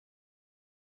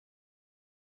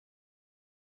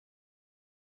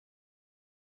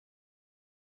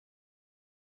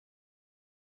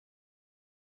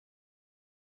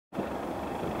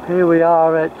Here we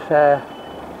are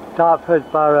at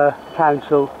Dartford Borough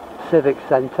Council Civic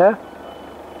Centre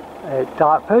at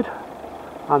Dartford.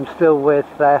 I'm still with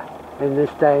in this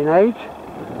day and age.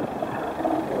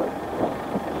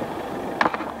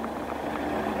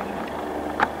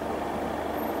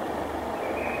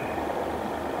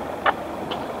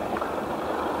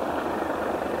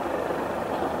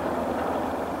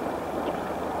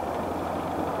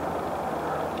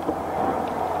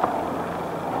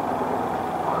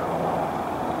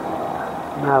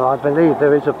 Now I believe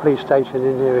there is a police station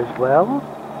in here as well.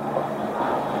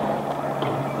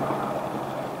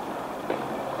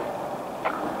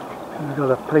 We've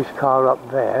got a police car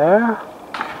up there.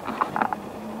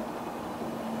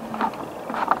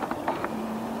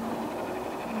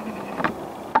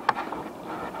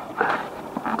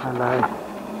 And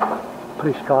a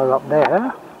police car up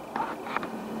there.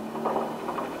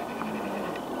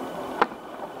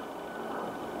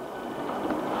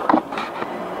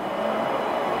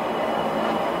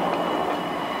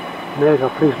 There's a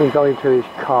policeman going to his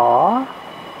car.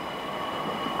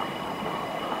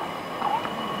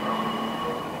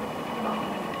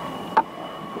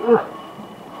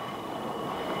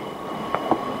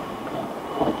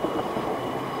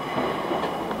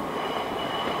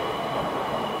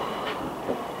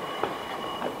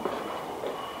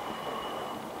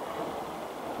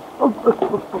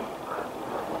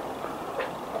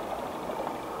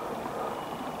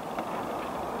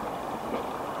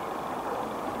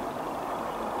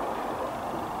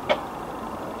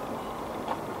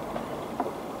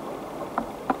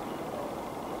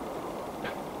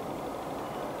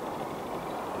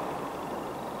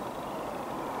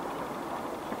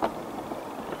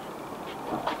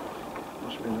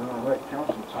 Must be an irate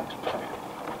council taxpayer.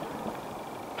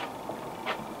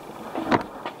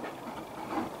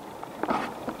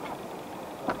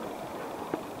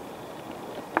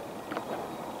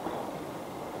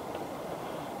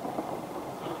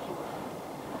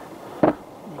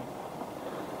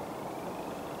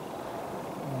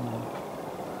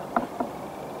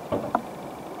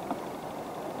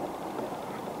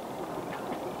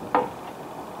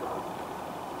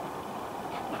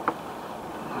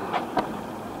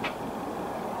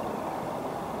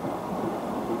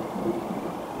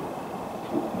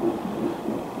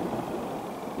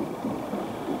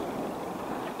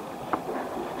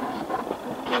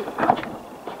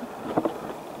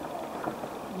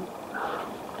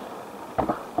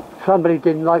 Somebody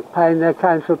didn't like paying their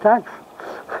council tax.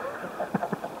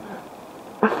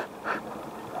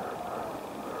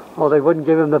 Or they wouldn't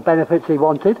give him the benefits he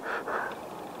wanted.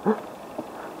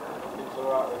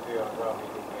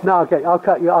 No, okay, I'll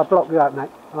cut you, I'll block you out, mate.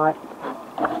 Alright.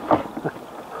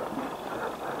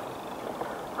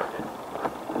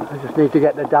 I just need to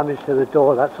get the damage to the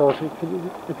door, that's all. So can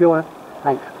you, if you want to.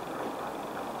 Thanks.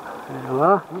 There you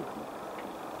are.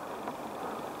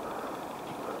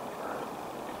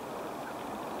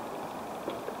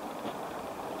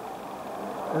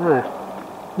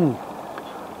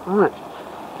 Alright.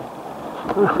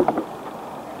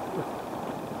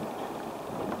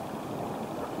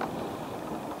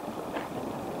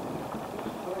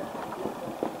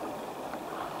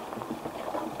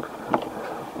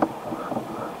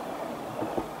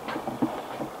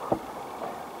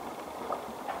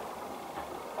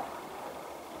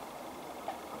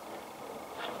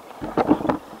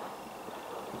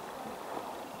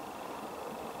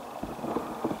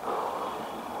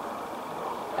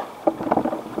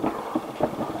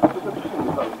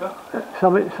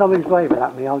 Somebody's waving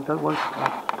at me. Don't wave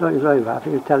at. I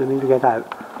think he's telling me to get out.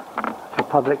 It's a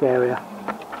public area.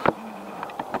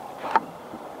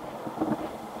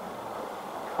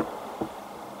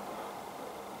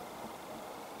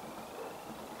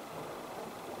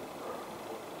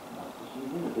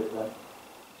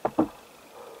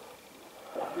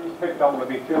 These people don't want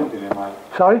to be filmed in here, mate.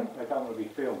 Sorry? They don't want to be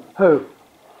filmed. Who?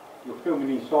 You're filming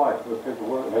inside for the people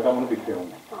working. They don't want to be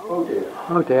filmed. Oh dear.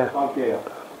 Oh dear. Oh dear.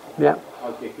 Yeah.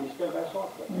 Oh dear. Can you step outside,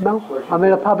 please? No, I'm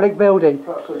in a public building.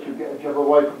 Perhaps they should get a job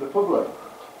away from the public.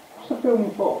 What's the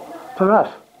filming for? For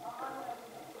us.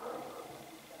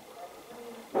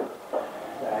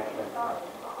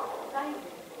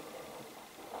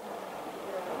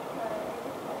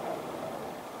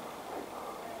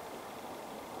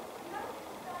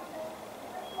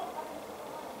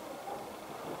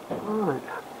 Right.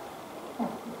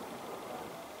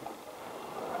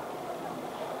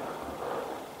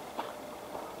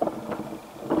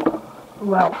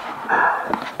 Well,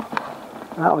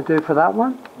 that'll do for that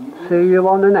one. See you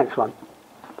on the next one.